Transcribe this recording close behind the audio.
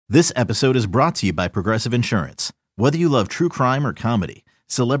This episode is brought to you by Progressive Insurance. Whether you love true crime or comedy,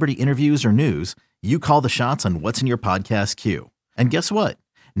 celebrity interviews or news, you call the shots on what's in your podcast queue. And guess what?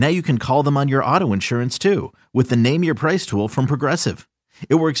 Now you can call them on your auto insurance too with the Name Your Price tool from Progressive.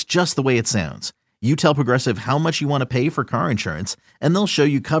 It works just the way it sounds. You tell Progressive how much you want to pay for car insurance, and they'll show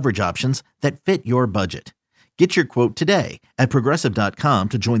you coverage options that fit your budget. Get your quote today at Progressive.com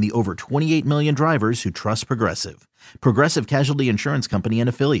to join the over 28 million drivers who trust Progressive. Progressive Casualty Insurance Company and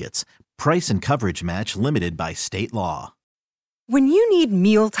Affiliates. Price and coverage match limited by state law. When you need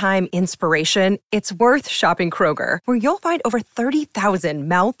mealtime inspiration, it's worth shopping Kroger, where you'll find over 30,000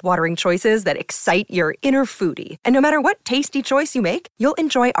 mouth-watering choices that excite your inner foodie. And no matter what tasty choice you make, you'll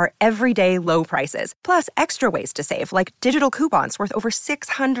enjoy our everyday low prices, plus extra ways to save, like digital coupons worth over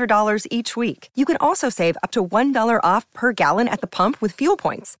 $600 each week. You can also save up to $1 off per gallon at the pump with fuel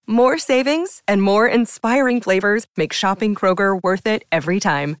points. More savings and more inspiring flavors make shopping Kroger worth it every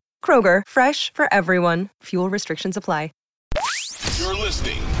time. Kroger, fresh for everyone. Fuel restrictions apply. You're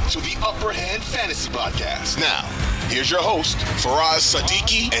listening to the Upper Hand Fantasy Podcast. Now, here's your host, Faraz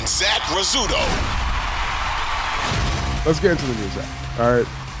Sadiki and Zach Rizzuto. Let's get into the news, Zach. All right.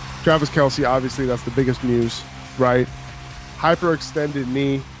 Travis Kelce, obviously, that's the biggest news, right? Hyperextended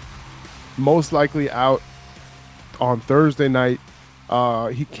knee, most likely out on Thursday night.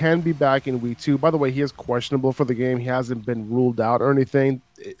 He can be back in week 2. By the way, he is questionable for the game. He hasn't been ruled out or anything.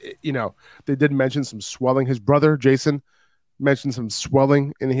 They did mention some swelling. His brother, Jason, mentioned some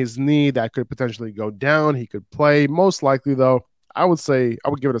swelling in his knee that could potentially go down. He could play. Most likely, though, I would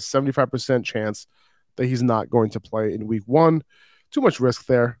give it a 75% chance that he's not going to play in week 1. Too much risk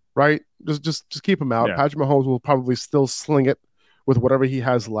there, right? Just keep him out. Yeah. Patrick Mahomes will probably still sling it with whatever he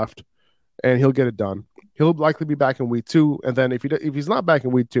has left, and he'll get it done. He'll likely be back in week 2, and then if he's not back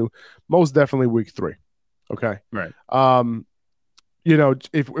in week 2, most definitely week 3. Okay, right.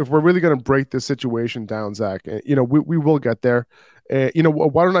 If we're really going to break this situation down, Zach, we will get there. Why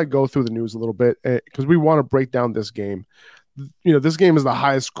don't I go through the news a little bit? Because we want to break down this game. This game is the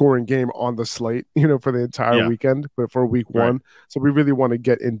highest scoring game on the slate, for the entire weekend, but for week 1. So we really want to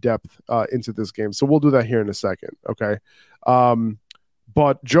get in depth into this game. So we'll do that here in a second. Okay.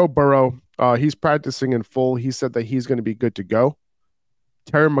 But Joe Burrow, he's practicing in full. He said that he's going to be good to go.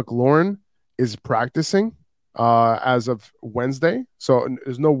 Terry McLaurin is practicing as of Wednesday, so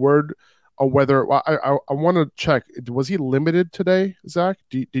there's no word on whether. I want to check. Was he limited today, Zach?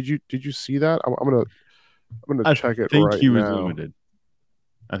 Did you see that? I'm gonna check it. I think right he was now. Limited.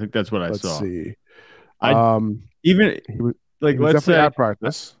 I think that's what I saw. Let's see. He was definitely at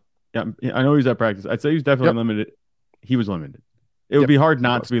practice. Yeah, I know he's at practice. I'd say he's definitely limited. He was limited. It would be hard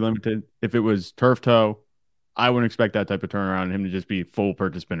not to be limited if it was turf toe. I wouldn't expect that type of turnaround and him to just be full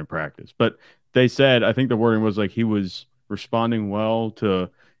participant in practice. But they said, I think the wording was like he was responding well to,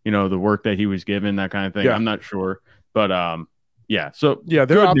 the work that he was given, that kind of thing. Yeah. I'm not sure. But, So,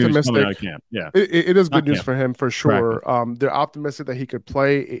 they're optimistic. Yeah. It is good news for him for sure. They're optimistic that he could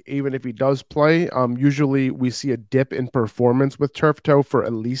play. Even if he does play, usually we see a dip in performance with turf toe for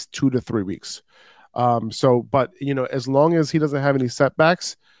at least 2 to 3 weeks. But as long as he doesn't have any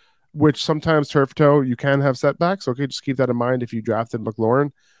setbacks, which sometimes turf toe, you can have setbacks. Okay, just keep that in mind if you drafted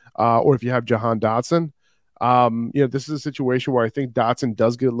McLaurin or if you have Jahan Dotson. This is a situation where I think Dotson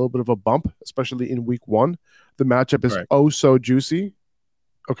does get a little bit of a bump, especially in week 1. The matchup is so juicy,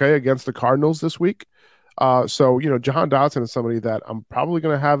 okay, against the Cardinals this week. Jahan Dotson is somebody that I'm probably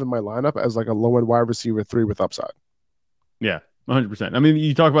going to have in my lineup as like a low-end wide receiver 3 with upside. Yeah, 100%. I mean,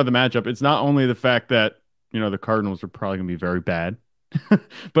 you talk about the matchup. It's not only the fact that, the Cardinals are probably going to be very bad,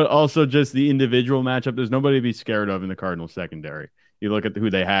 but also just the individual matchup. There's nobody to be scared of in the Cardinals secondary. You look at who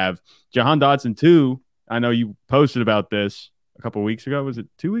they have. Jahan Dotson, too. I know you posted about this a couple of weeks ago. Was it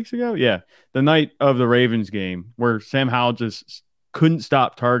 2 weeks ago? Yeah. The night of the Ravens game where Sam Howell just couldn't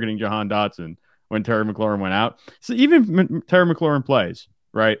stop targeting Jahan Dotson when Terry McLaurin went out. So even when Terry McLaurin plays,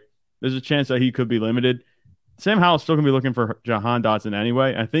 right, there's a chance that he could be limited. Sam Howell's still going to be looking for Jahan Dotson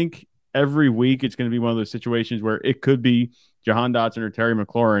anyway. I think every week it's going to be one of those situations where it could be Jahan Dotson or Terry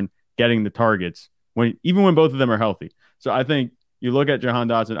McLaurin getting the targets even when both of them are healthy. So I think you look at Jahan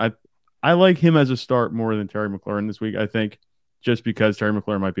Dotson, I like him as a start more than Terry McLaurin this week, I think, just because Terry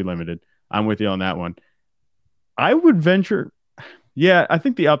McLaurin might be limited. I'm with you on that one. I would venture, I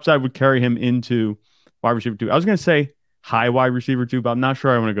think the upside would carry him into wide receiver 2. I was going to say high wide receiver 2, but I'm not sure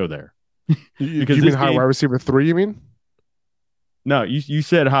I want to go there. You mean high wide receiver 3, you mean? No, you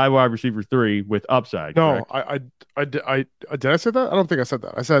said high wide receiver 3 with upside. No, correct? I did I say that? I don't think I said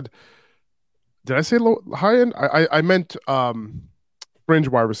that. I said, did I say low, high end? I meant fringe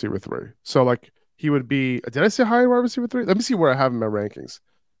wide receiver 3. So like he would be. Did I say high wide receiver 3? Let me see where I have him in my rankings.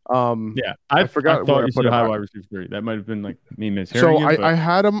 I forgot thought where I you put said him. high wide receiver 3. That might have been like me mishearing So you. I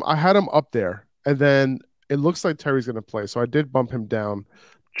had him up there, and then it looks like Terry's going to play. So I did bump him down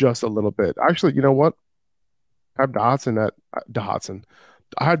just a little bit. Actually, you know what? I have Dotson.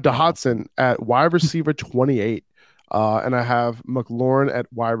 I have Dotson at wide receiver 28, and I have McLaurin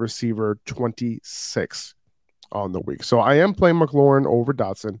at wide receiver 26 on the week. So I am playing McLaurin over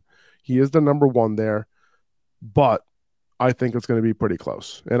Dotson. He is the number one there, but I think it's going to be pretty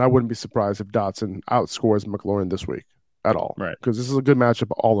close. And I wouldn't be surprised if Dotson outscores McLaurin this week at all. Right. Because this is a good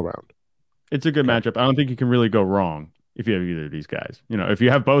matchup all around. It's a good matchup. I don't think you can really go wrong if you have either of these guys. You know, if you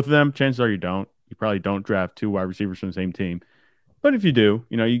have both of them, chances are you don't. You probably don't draft 2 wide receivers from the same team. But if you do,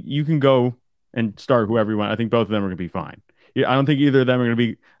 you know, you can go and start whoever you want. I think both of them are going to be fine. I don't think either of them are going to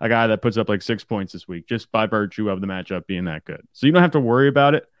be a guy that puts up like 6 points this week just by virtue of the matchup being that good. So you don't have to worry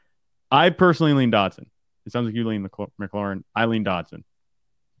about it. I personally lean Dotson. It sounds like you lean McLaurin. I lean Dotson.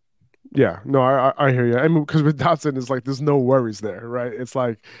 Yeah, no, I hear you. I mean, because with Dotson, it's like there's no worries there, right? It's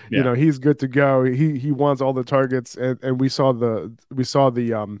like you know he's good to go. He wants all the targets, and we saw the we saw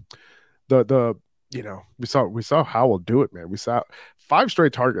Howell do it, man. We saw 5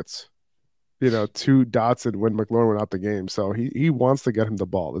 straight targets, you know, to Dotson when McLaurin went out the game. So he wants to get him the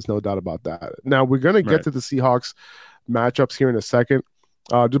ball. There's no doubt about that. Now we're gonna get to the Seahawks matchups here in a second,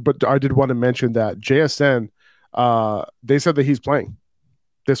 but I did want to mention that JSN, they said that he's playing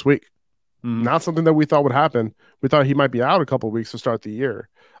this week. Not something that we thought would happen. We thought he might be out a couple of weeks to start the year.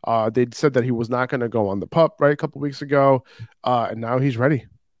 They said that he was not going to go on the PUP right a couple of weeks ago, and now he's ready.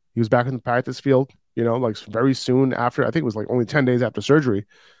 He was back in the practice field, you know, like very soon after. I think it was like only 10 days after surgery,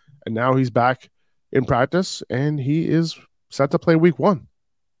 and now he's back in practice, and he is set to play week 1.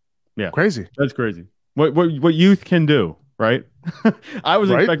 Yeah, crazy. That's crazy. What youth can do, right? I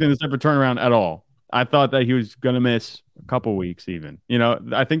wasn't expecting this type of turnaround at all. I thought that he was going to miss a couple weeks even. You know,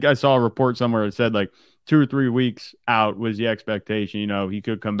 I think I saw a report somewhere that said like 2 or 3 weeks out was the expectation. You know, he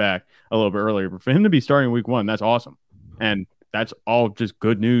could come back a little bit earlier. But for him to be starting week 1, that's awesome. And that's all just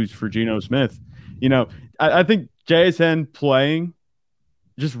good news for Geno Smith. You know, I think JSN playing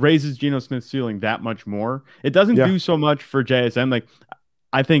just raises Geno Smith's ceiling that much more. It doesn't do so much for JSN. Like,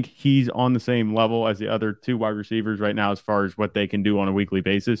 I think he's on the same level as the other 2 wide receivers right now as far as what they can do on a weekly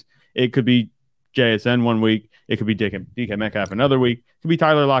basis. It could be JSN one week. It could be DK Metcalf another week. It could be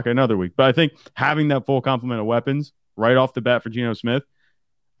Tyler Lockett another week. But I think having that full complement of weapons right off the bat for Geno Smith,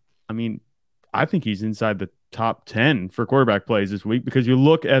 I mean, I think he's inside the top 10 for quarterback plays this week because you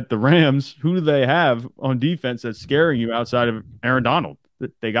look at the Rams, who do they have on defense that's scaring you outside of Aaron Donald?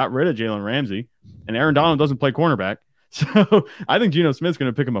 They got rid of Jalen Ramsey, and Aaron Donald doesn't play cornerback. So I think Geno Smith's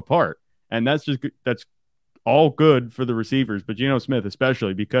going to pick him apart. And that's all good for the receivers, but Geno Smith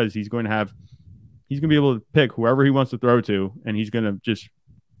especially because he's going to be able to pick whoever he wants to throw to, and he's going to just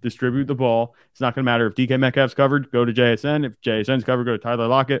distribute the ball. It's not going to matter if DK Metcalf's covered, go to JSN. If JSN's covered, go to Tyler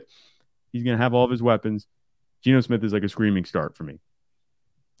Lockett. He's going to have all of his weapons. Geno Smith is like a screaming start for me.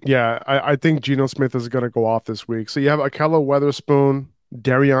 Yeah, I think Geno Smith is going to go off this week. So you have Ahkello Witherspoon,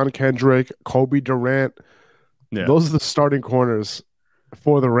 Darion Kendrick, Kobe Durant. Yeah. Those are the starting corners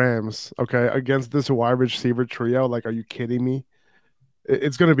for the Rams, okay, against this wide receiver trio. Like, are you kidding me?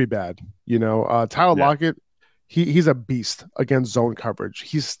 It's going to be bad. You know, Tyler Lockett, he's a beast against zone coverage.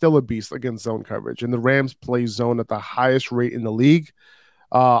 He's still a beast against zone coverage. And the Rams play zone at the highest rate in the league.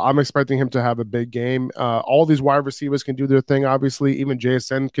 I'm expecting him to have a big game. All these wide receivers can do their thing, obviously. Even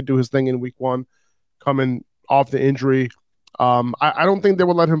JSN could do his thing in week 1, coming off the injury. I don't think they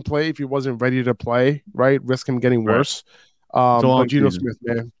would let him play if he wasn't ready to play, right? Risk him getting worse. But Geno Smith,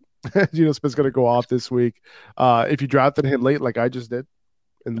 man. Geno Smith's going to go off this week. If you drafted him late, like I just did,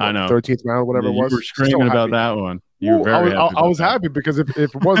 in the 13th round, whatever it was. You were screaming about that one. You were very happy. I was happy because if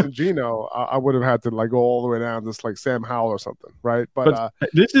it wasn't Geno, I would have had to like go all the way down to like Sam Howell or something, right? But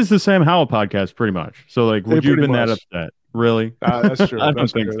this is the Sam Howell podcast, pretty much. So like, would you have been that upset? Really? That's true. I don't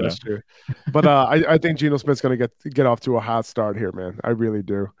think so. That's true. But I think Geno Smith's going to get off to a hot start here, man. I really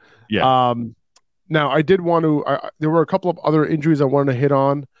do. Yeah. Now I did want to. There were a couple of other injuries I wanted to hit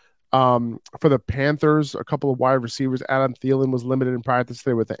on. For the Panthers, a couple of wide receivers. Adam Thielen was limited in practice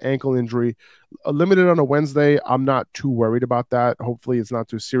today with an ankle injury. Limited on a Wednesday. I'm not too worried about that. Hopefully it's not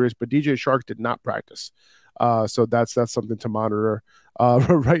too serious. But DJ Shark did not practice. So that's something to monitor.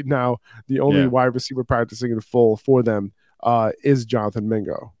 Right now, the only wide receiver practicing in full for them is Jonathan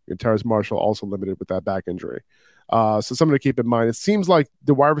Mingo. And Terrace Marshall also limited with that back injury. So something to keep in mind. It seems like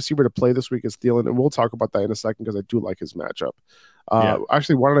the wide receiver to play this week is Thielen, and we'll talk about that in a second because I do like his matchup.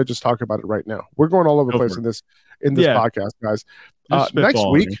 Actually, why don't I just talk about it right now? We're going all over the place in this podcast, guys. Next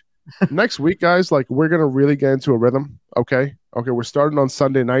week, next week, guys, like we're gonna really get into a rhythm. Okay. We're starting on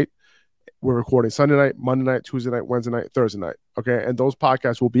Sunday night. We're recording Sunday night, Monday night, Tuesday night, Wednesday night, Thursday night. Okay. And those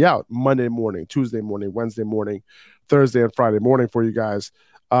podcasts will be out Monday morning, Tuesday morning, Wednesday morning, Thursday and Friday morning for you guys.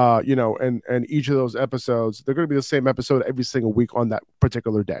 And each of those episodes, they're going to be the same episode every single week on that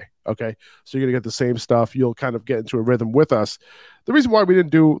particular day. Okay. So you're going to get the same stuff. You'll kind of get into a rhythm with us. The reason why we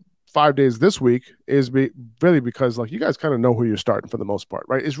didn't do 5 days this week is really because like you guys kind of know who you're starting for the most part,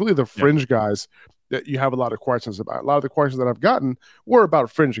 right? It's really the fringe guys that you have a lot of questions about. A lot of the questions that I've gotten were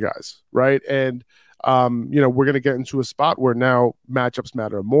about fringe guys, right? And we're going to get into a spot where now matchups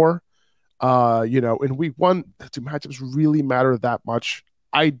matter more. In week one, do matchups really matter that much?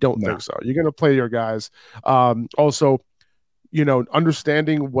 I don't think so. You're going to play your guys. Also,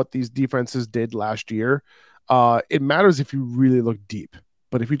 understanding what these defenses did last year, it matters if you really look deep.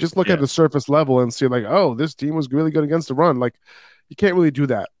 But if you just look at the surface level and see like, oh, this team was really good against the run, like you can't really do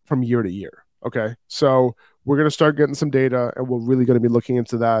that from year to year. Okay. So we're going to start getting some data and we're really going to be looking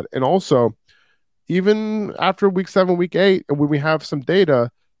into that. And also, even after week 7, week 8, and when we have some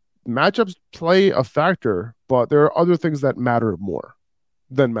data, matchups play a factor, but there are other things that matter more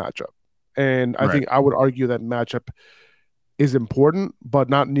than matchup. And I think I would argue that matchup is important, but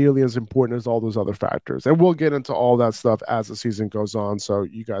not nearly as important as all those other factors. And we'll get into all that stuff as the season goes on, so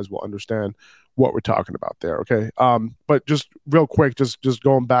you guys will understand what we're talking about there. Okay. But just real quick, just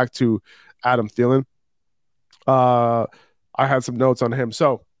going back to Adam Thielen. I had some notes on him.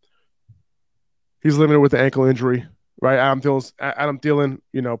 So he's limited with the ankle injury, right? Adam Thielen,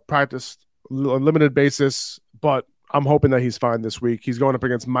 practiced on a limited basis, but I'm hoping that he's fine this week. He's going up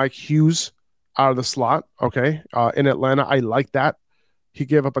against Mike Hughes out of the slot, okay, in Atlanta. I like that. He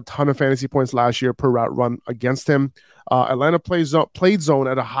gave up a ton of fantasy points last year per route run against him. Atlanta played zone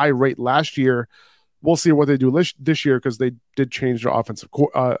at a high rate last year. We'll see what they do this year because they did change their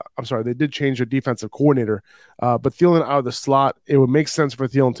they did change their defensive coordinator. But Thielen out of the slot, it would make sense for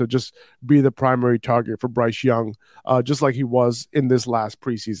Thielen to just be the primary target for Bryce Young, just like he was in this last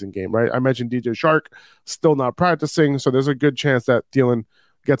preseason game, right? I mentioned DJ Chark still not practicing, so there's a good chance that Thielen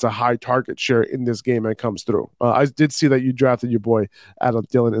gets a high target share in this game and comes through. I did see that you drafted your boy Adam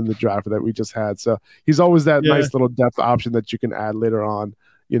Thielen in the draft that we just had, so he's always that nice little depth option that you can add later on,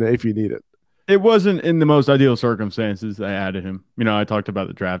 if you need it. It wasn't in the most ideal circumstances I added him. I talked about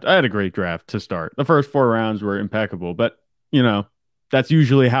the draft. I had a great draft to start. The first 4 rounds were impeccable, but, that's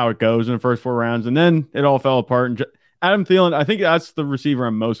usually how it goes in the first 4 rounds. And then it all fell apart. And Adam Thielen, I think that's the receiver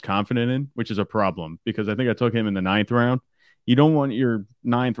I'm most confident in, which is a problem because I think I took him in the 9th round. You don't want your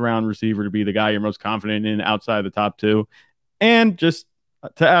 9th round receiver to be the guy you're most confident in outside the top 2. And just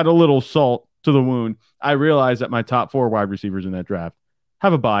to add a little salt to the wound, I realized that my top 4 wide receivers in that draft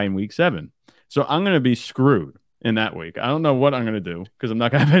have a bye in week 7. So I'm going to be screwed in that week. I don't know what I'm going to do because I'm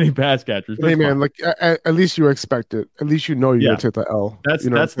not going to have any pass catchers. Hey, man, at least you expect it. At least you're going to take the L.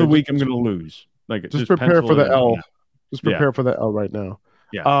 That's the week I'm going to lose. Just prepare for the L. Just prepare for the L right now.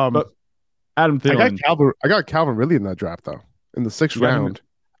 Yeah. But Adam Thielen. I got Calvin Ridley in that draft, though, in the 6th round.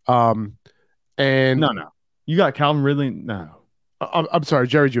 And no. You got Calvin Ridley? No. I'm sorry,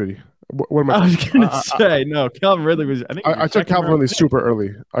 Jerry Jeudy. What am I was going to say? No, Calvin Ridley was. I took Calvin Ridley super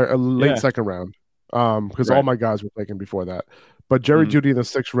early, a late 2nd round, because all my guys were taken before that. But Jerry Jeudy in the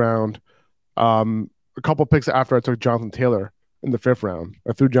 6th round. A couple picks after I took Jonathan Taylor in the 5th round.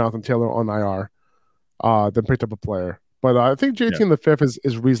 I threw Jonathan Taylor on IR, then picked up a player. But I think JT in the 5th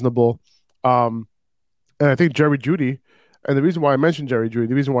is reasonable. And I think Jerry Jeudy, and the reason why I mentioned Jerry Jeudy,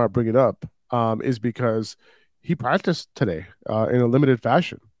 the reason why I bring it up, is because he practiced today in a limited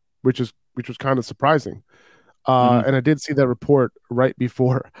fashion, which was kind of surprising. And I did see that report right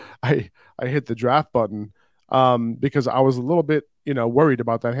before I hit the draft button, because I was a little bit, worried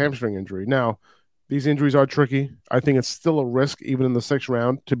about that hamstring injury. Now, these injuries are tricky. I think it's still a risk even in the 6th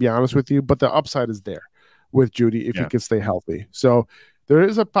round, to be honest with you, but the upside is there with Jeudy if he can stay healthy. So there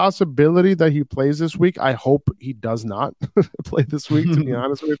is a possibility that he plays this week. I hope he does not play this week, to be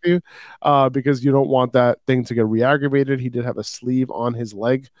honest with you, because you don't want that thing to get re-aggravated. He did have a sleeve on his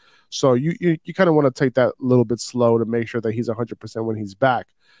leg. So you kind of want to take that a little bit slow to make sure that he's 100% when he's back.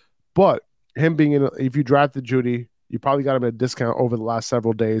 But him being if you drafted Jeudy, you probably got him at a discount over the last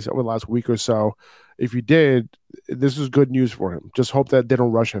several days, over the last week or so. If you did, this is good news for him. Just hope that they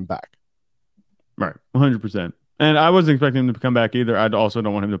don't rush him back. Right, 100%. And I wasn't expecting him to come back either. I also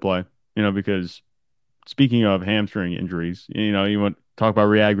don't want him to play, because speaking of hamstring injuries, you want to talk about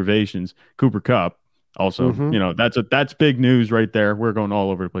re-aggravations. Cooper Kupp also, that's big news right there. We're going all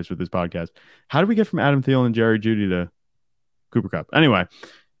over the place with this podcast. How do we get from Adam Thielen and Jerry Jeudy to Cooper Kupp? Anyway,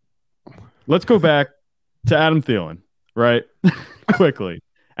 let's go back to Adam Thielen, right? Quickly.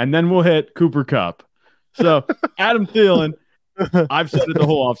 and then we'll hit Cooper Kupp. So Adam Thielen, I've said it the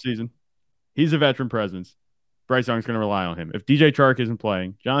whole offseason. He's a veteran presence. Bryce Young's going to rely on him. If DJ Chark isn't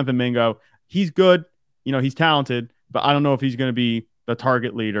playing, Jonathan Mingo, he's good. He's talented, but I don't know if he's going to be the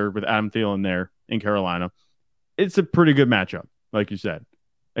target leader with Adam Thielen there in Carolina. It's a pretty good matchup, like you said,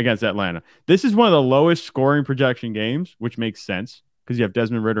 against Atlanta. This is one of the lowest scoring projection games, which makes sense because you have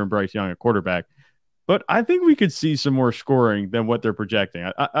Desmond Ridder and Bryce Young at quarterback. But I think we could see some more scoring than what they're projecting.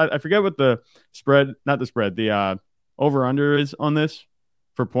 I forget what the spread, not the spread, the over-under is on this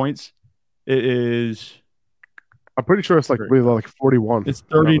for points. It is... I'm pretty sure it's really low, like 41. It's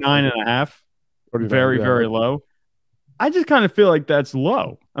 39.5. Very, very low. I just kind of feel like that's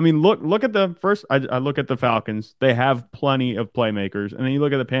low. I mean, look at the first. I look at the Falcons. They have plenty of playmakers. And then you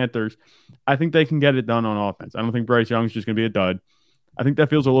look at the Panthers. I think they can get it done on offense. I don't think Bryce Young's just going to be a dud. I think that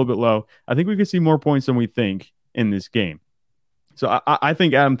feels a little bit low. I think we could see more points than we think in this game. So I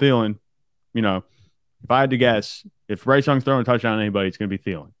think Adam Thielen, if I had to guess, if Bryce Young's throwing a touchdown on anybody, it's going to be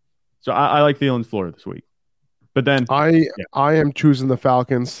Thielen. So I like Thielen's floor this week. But then I am choosing the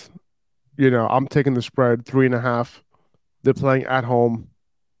Falcons. I'm taking the spread 3.5. They're playing at home.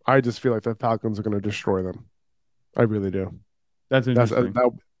 I just feel like the Falcons are going to destroy them. I really do. That's interesting.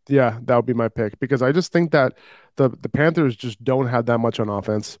 That would be my pick because I just think that the Panthers just don't have that much on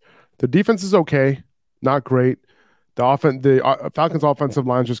offense. The defense is okay, not great. The Falcons' offensive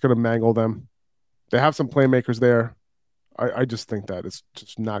line is just going to mangle them. They have some playmakers there. I just think that it's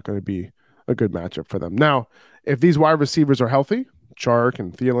just not going to be a good matchup for them. Now, if these wide receivers are healthy, Chark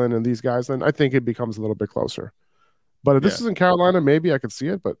and Thielen and these guys, then I think it becomes a little bit closer. But if this is in Carolina, maybe I could see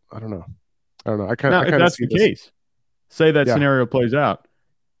it, but I don't know. I kind of if that's the case, say that scenario plays out,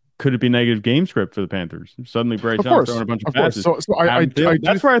 could it be negative game script for the Panthers? Suddenly Bryce Young throwing a bunch of passes. So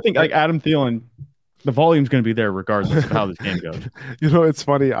that's where I think Adam Thielen, the volume's going to be there regardless of how this game goes. It's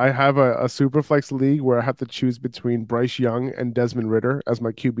funny. I have a Superflex league where I have to choose between Bryce Young and Desmond Ridder as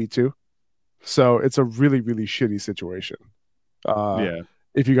my QB2. So it's a really, really shitty situation.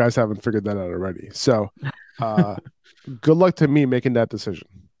 If you guys haven't figured that out already. So good luck to me making that decision.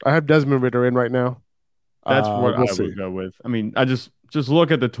 I have Desmond Ridder in right now. That's what I would go with. I mean, I just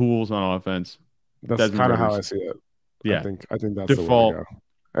look at the tools on offense. That's kind of how I see it. Yeah. I think that's default. The way to go.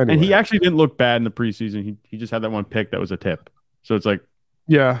 Anyway. And he actually didn't look bad in the preseason. He just had that one pick that was a tip. So it's like,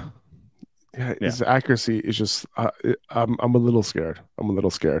 his accuracy is just. I'm a little scared.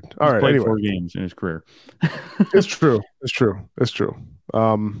 All right. Played anyway. 4 games in his career. It's true.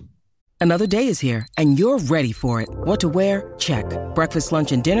 Another day is here, and you're ready for it. What to wear? Check. Breakfast,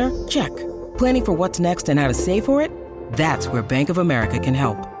 lunch, and dinner? Check. Planning for what's next and how to save for it? That's where Bank of America can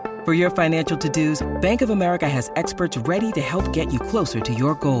help. For your financial to-dos, Bank of America has experts ready to help get you closer to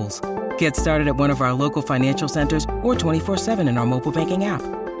your goals. Get started at one of our local financial centers or 24/7 in our mobile banking app.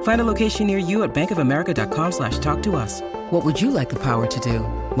 Find a location near you at bankofamerica.com/talktous. What would you like the power to do?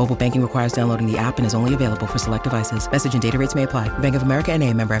 Mobile banking requires downloading the app and is only available for select devices. Message and data rates may apply. Bank of America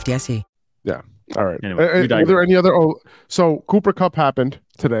N.A., member FDIC. Yeah. All right. Anyway, were there any other? So Cooper Kupp happened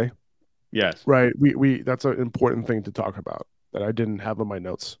today. Yes. Right. We that's an important thing to talk about that I didn't have in my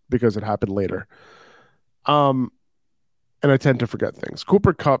notes because it happened later. And I tend to forget things.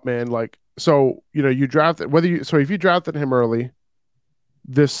 Cooper Kupp, man, you drafted if you drafted him early,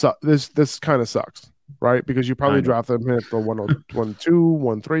 this kind of sucks, right? Because you probably drafted him for 1-2,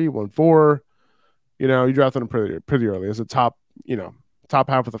 1-3, 1-4. You drafted him pretty early as a top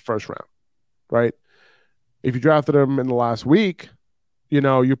half of the first round, right? If you drafted him in the last week,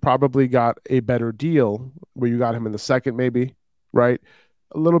 you probably got a better deal where you got him in the second, maybe, right?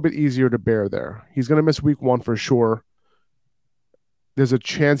 A little bit easier to bear there. He's going to miss week 1 for sure. There's a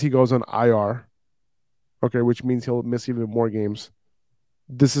chance he goes on IR, okay, which means he'll miss even more games.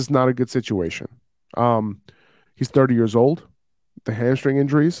 This is not a good situation. He's 30 years old. The hamstring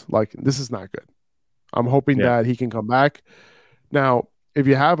injuries, this is not good. I'm hoping that he can come back. Now, if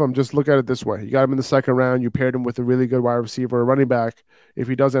you have him, just look at it this way. You got him in the second round. You paired him with a really good wide receiver, a running back. If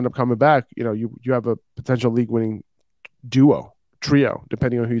he does end up coming back, you have a potential league-winning trio,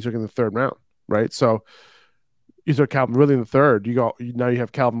 depending on who you took in the third round, right? So you took Calvin Ridley in the third. Now you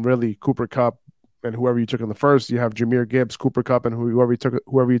have Calvin Ridley, Cooper Kupp, and whoever you took in the first. You have Jahmyr Gibbs, Cooper Kupp, and whoever you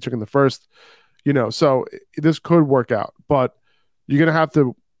took in the first. So this could work out, but you're gonna have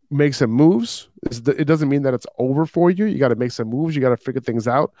to make some moves. It doesn't mean that it's over for you. You got to make some moves. You got to figure things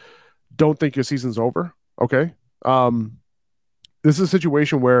out. Don't think your season's over. Okay. This is a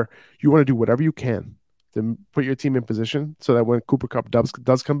situation where you want to do whatever you can to put your team in position so that when Cooper Kupp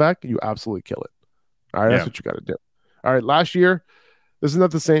does come back, you absolutely kill it. All right. That's what you got to do. All right. Last year, this is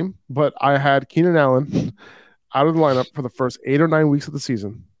not the same, but I had Keenan Allen. out of the lineup for the first 8 or 9 weeks of the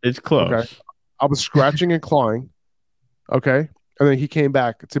season. It's close. Okay. I was scratching and clawing. Okay. And then he came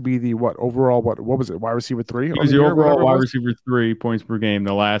back to be the overall what was it? Wide receiver 3? He was the overall wide receiver 3 points per game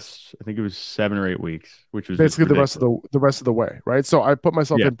the last, I think it was 7 or 8 weeks, which was basically the rest of the way, right? So I put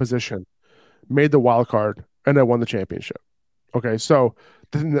myself in position, made the wild card, and I won the championship. Okay, so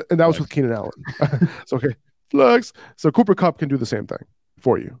and that was with Keenan Allen. So okay, flex. So Cooper Kupp can do the same thing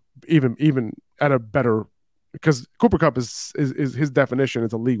for you, even at a better, because Cooper Kupp is his definition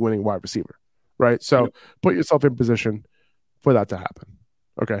is a league winning wide receiver, right? So put yourself in position for that to happen.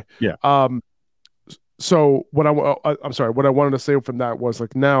 Okay. Yeah. So what what I wanted to say from that was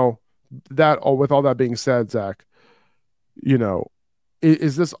like, now that with all that being said, Zach, you know,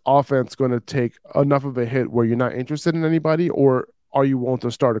 is this offense going to take enough of a hit where you're not interested in anybody, or are you willing to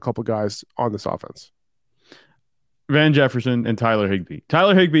start a couple guys on this offense? Van Jefferson and Tyler Higbee.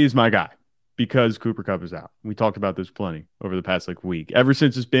 Tyler Higbee is my guy because Cooper Kupp is out. We talked about this plenty over the past week. Ever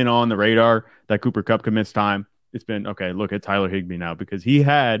since it's been on the radar that Cooper Kupp commits time, it's been, okay, look at Tyler Higbee now, because he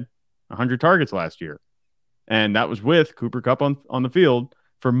had 100 targets last year. And that was with Cooper Kupp on the field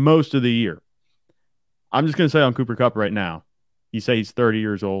for most of the year. I'm just going to say on Cooper Kupp right now, you say he's 30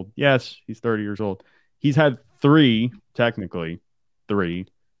 years old. Yes, he's 30 years old. He's had technically three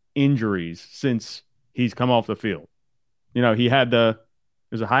injuries since he's come off the field. You know, he had it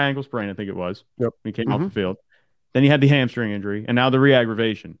was a high ankle sprain, I think it was. Yep. When he came off the field. Then he had the hamstring injury, and now the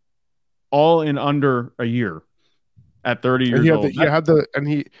re-aggravation. All in under a year. At 30 years old.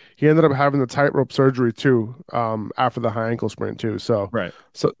 He ended up having the tightrope surgery too, after the high ankle sprain too. So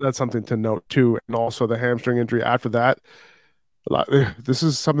so that's something to note too. And also the hamstring injury after that. This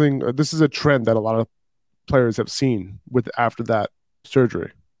is a trend that a lot of players have seen after that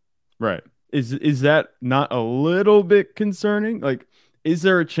surgery. Right. Is that not a little bit concerning? Like, is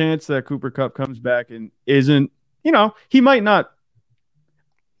there a chance that Cooper Kupp comes back and isn't, he might not.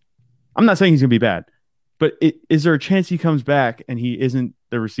 I'm not saying he's going to be bad. But is there a chance he comes back and he isn't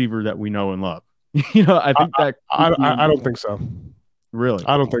the receiver that we know and love? I think I don't think so. Really?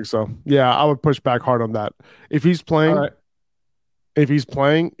 I don't think so. Yeah, I would push back hard on that. If he's playing,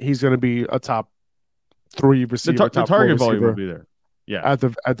 he's going to be a top 3 receiver. The target volume will be there. Yeah, at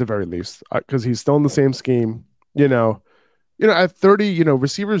the very least, because he's still in the same scheme. At 30,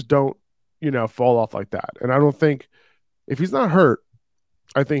 receivers don't fall off like that. And I don't think, if he's not hurt,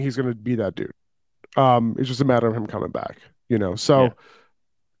 I think he's going to be that dude. It's just a matter of him coming back, So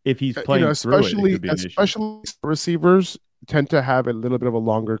if he's playing, especially receivers tend to have a little bit of a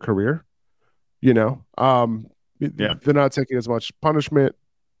longer career. They're not taking as much punishment,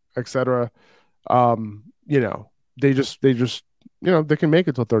 etc. They just they can make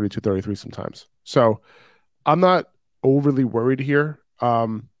it till 32, 33 sometimes. So I'm not overly worried here.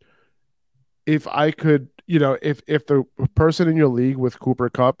 If I could, if the person in your league with Cooper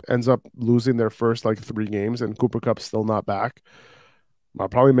Kupp ends up losing their first 3 games and Cooper Kupp's still not back, I'll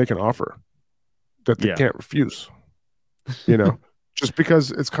probably make an offer that they can't refuse. Just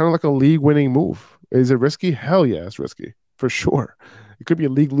because it's kind of like a league-winning move. Is it risky? Hell yeah, it's risky for sure. It could be a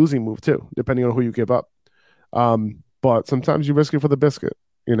league-losing move too, depending on who you give up. But sometimes you risk it for the biscuit.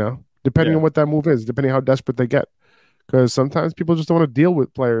 Depending on what that move is, depending on how desperate they get, because sometimes people just don't want to deal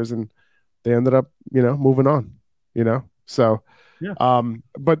with players and they ended up, moving on, So,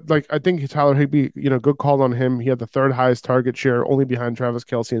 but I think Tyler Higbee, good call on him. He had the 3rd highest target share, only behind Travis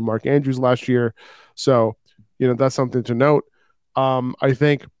Kelce and Mark Andrews last year. So, that's something to note. I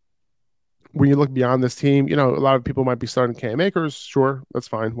think when you look beyond this team, a lot of people might be starting Cam Akers. Sure, that's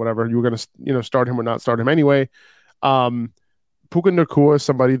fine. Whatever. You were going to, start him or not start him anyway. Puka Nacua is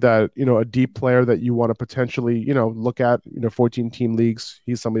somebody that, a deep player that you want to potentially, look at, 14-team leagues.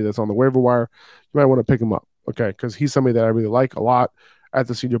 He's somebody that's on the waiver wire. You might want to pick him up, okay? Because he's somebody that I really like a lot at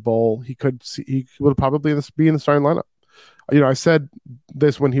the Senior Bowl. He would probably be in the starting lineup. I said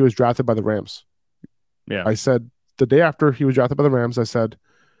this when he was drafted by the Rams. Yeah. I said the day after he was drafted by the Rams, I said,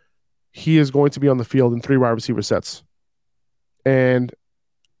 he is going to be on the field in 3 wide receiver sets. And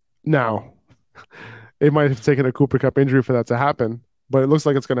now... It might have taken a Cooper Kupp injury for that to happen, but it looks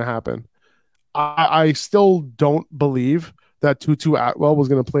like it's going to happen. I still don't believe that Tutu Atwell was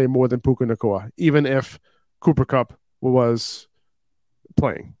going to play more than Puka Nacua, even if Cooper Kupp was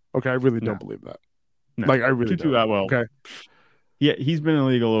playing. Okay, I really don't believe that. No. I really Tutu don't. Atwell. Okay. Yeah, he's been in the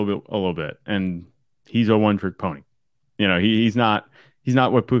league a little bit, and he's a one-trick pony. He's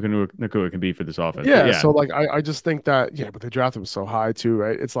not what Puka Nacua can be for this offense. Yeah, so I just think that, but they drafted him so high too,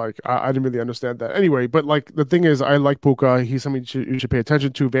 right? It's I didn't really understand that. Anyway, but the thing is, I like Puka. He's something you should pay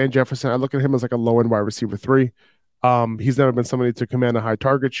attention to. Van Jefferson, I look at him as a low-end wide receiver 3. He's never been somebody to command a high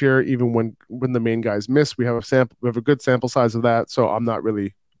target share, even when the main guys miss. We have a good sample size of that, so I'm not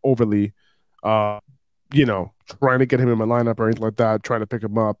really overly, trying to get him in my lineup or anything like that. Trying to pick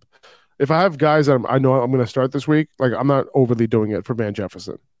him up. If I have guys that I know I'm going to start this week, like I'm not overly doing it for Van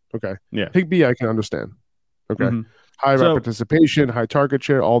Jefferson. Okay, Yeah. Higbee I can understand. Okay, high participation, high target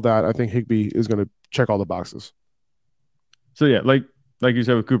share, all that. I think Higbee is going to check all the boxes. So yeah, like you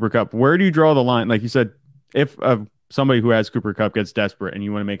said with Cooper Kupp, where do you draw the line? Like you said, if somebody who has Cooper Kupp gets desperate and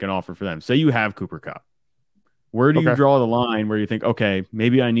you want to make an offer for them, say you have Cooper Kupp, where do you draw the line where you think, okay,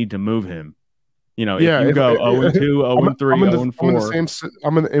 maybe I need to move him? You know, if you go 0-2, 0-3, 0-4.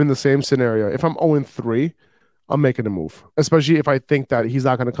 I'm in the same scenario. If I'm 0-3, I'm making a move, especially if I think that he's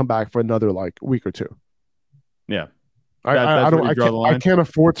not going to come back for another like week or two. Yeah, I can't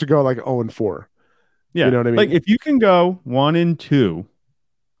afford to go like 0-4. Yeah, you know what I mean. Like if you can go 1-2,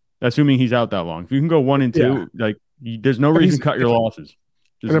 assuming he's out that long, if you can go 1-2, like there's no reason to cut your losses.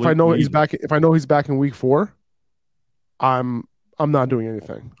 And if I know he's back, in week 4, I'm not doing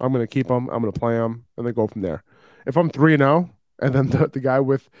anything. I'm going to keep him. I'm going to play him, and then go from there. If I'm 3-0, and then the guy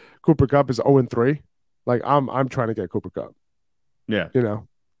with Cooper Kupp is 0-3, like I'm trying to get Cooper Kupp. Yeah,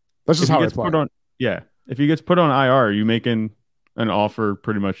 that's just how I play. If he gets put on IR, are you making an offer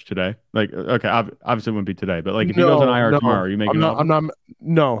pretty much today? Like, okay, obviously it wouldn't be today, but like if he goes on IR tomorrow, are you making?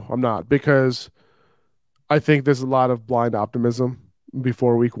 I'm not, because I think there's a lot of blind optimism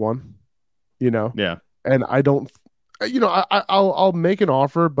before week 1. Yeah, and I don't. I'll make an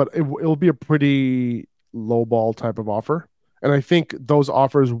offer, but it'll be a pretty low ball type of offer, and I think those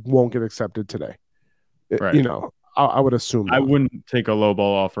offers won't get accepted today. Right. I would assume I wouldn't take a low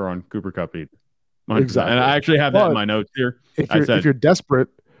ball offer on Cooper Kupp either. 100%. Exactly, and I actually have that in my notes here. If you're desperate,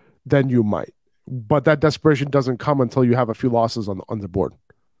 then you might, but that desperation doesn't come until you have a few losses on the board.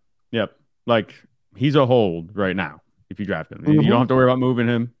 Yep, like he's a hold right now. If you draft him, you don't have to worry about moving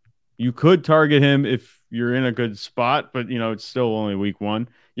him. You could target him if you're in a good spot, but it's still only week 1.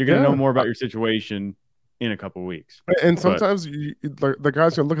 You're going to know more about your situation in a couple of weeks. And sometimes the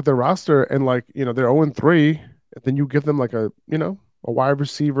guys can look at their roster and they're 0-3, and then you give them like a wide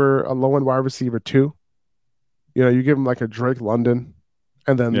receiver, a low end wide receiver 2. You give them like a Drake London,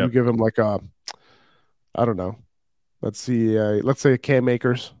 and then you give him like a, I don't know, let's say a Cam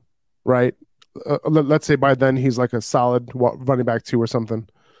Akers, right? Let's say by then he's like a solid running back 2 or something.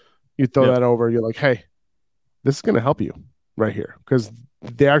 You throw that over, you're like, hey, this is going to help you right here, because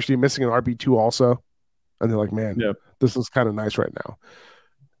they're actually missing an RB2 also. And they're like, man, this is kind of nice right now.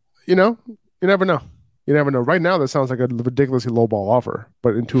 You never know. You never know. Right now, that sounds like a ridiculously low ball offer,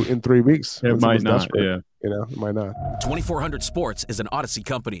 but in 3 weeks, it might not. Yeah. It might not. 2400 Sports is an Odyssey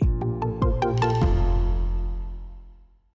company.